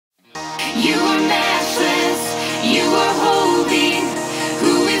You are matchless, you are holy.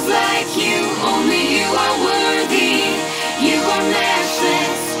 Who is like you? Only you are worthy. You are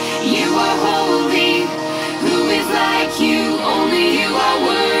matchless, you are holy. Who is like you? Only you are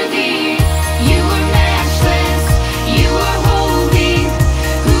worthy. You are matchless, you are holy.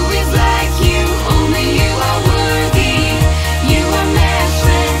 Who is like you? Only you are worthy. You are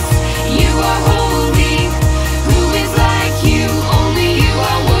matchless, you are holy. Who is like you? Only you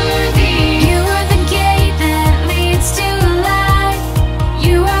are worthy. You are the gate that leads to life.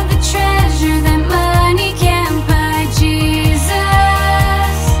 You are the treasure that money can't buy.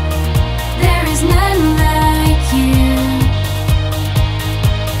 Jesus, there is none like you.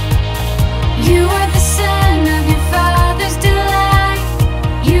 You are the son of your father's delight.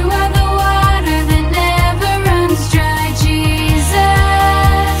 You are the water that never runs dry.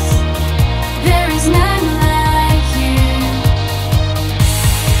 Jesus, there is none like you.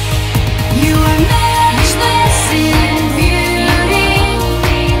 You are matchless in beauty,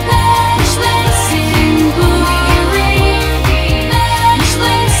 matchless in glory,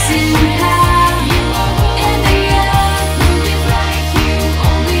 matchless in power and in love. Who is like you?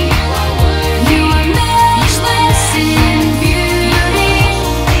 Only you are worthy. You are matchless in beauty,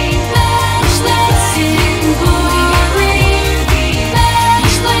 matchless in glory,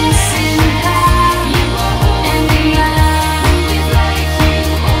 matchless in power and in love. Who is like you?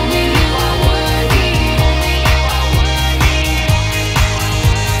 Only you are worthy.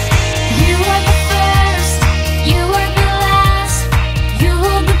 You are the first, you are the last. You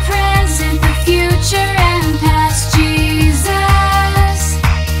hold the present, the future, and past. Jesus,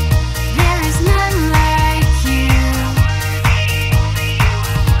 there is none like you.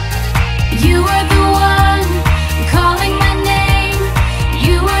 You are the one calling my name.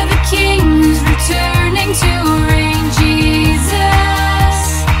 You are the King who's returning to reign. Jesus,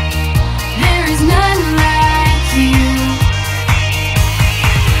 there is none like you.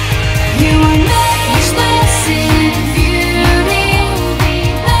 You are matchless in beauty,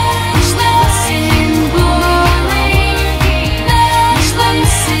 matchless in glory,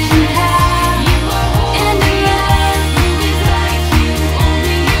 matchless in power and in love. Who is like you?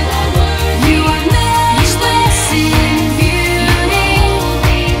 Only you are worthy. You are matchless in beauty,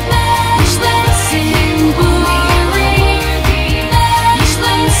 matchless in glory,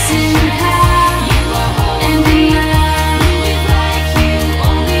 matchless in power and in love. Who is like you?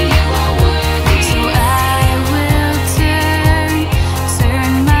 Only you are worthy. So I will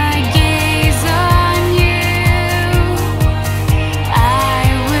turn my gaze on you. I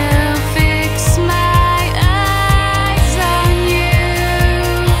will fix my eyes on you.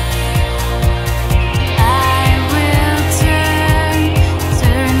 I will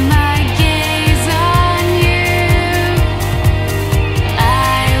turn my gaze on you.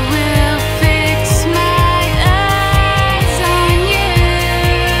 I will fix my eyes on you.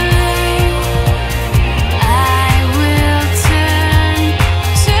 I will turn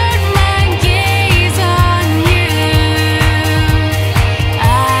my gaze on you.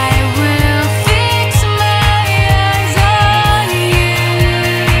 I will fix my eyes on you.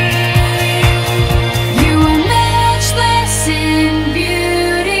 You are matchless in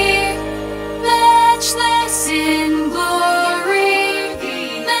beauty, matchless in glory,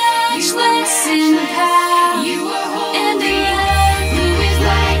 matchless in power You are and holy. in love. Who is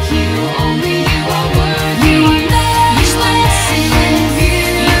like you? Only you are worthy. You are matchless in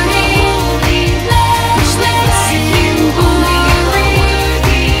beauty, matchless in glory,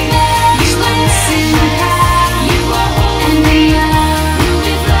 matchless in power You are and holy. in love. Who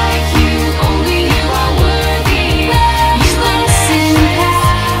is like you? Only you are worthy. Matchless in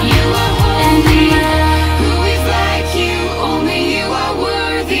power You are and in holy. love. Who is like you? Only you are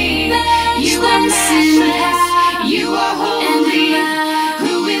worthy. You are Matchless in matchless. power You are and in holy. love.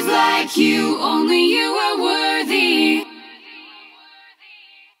 Who is like you?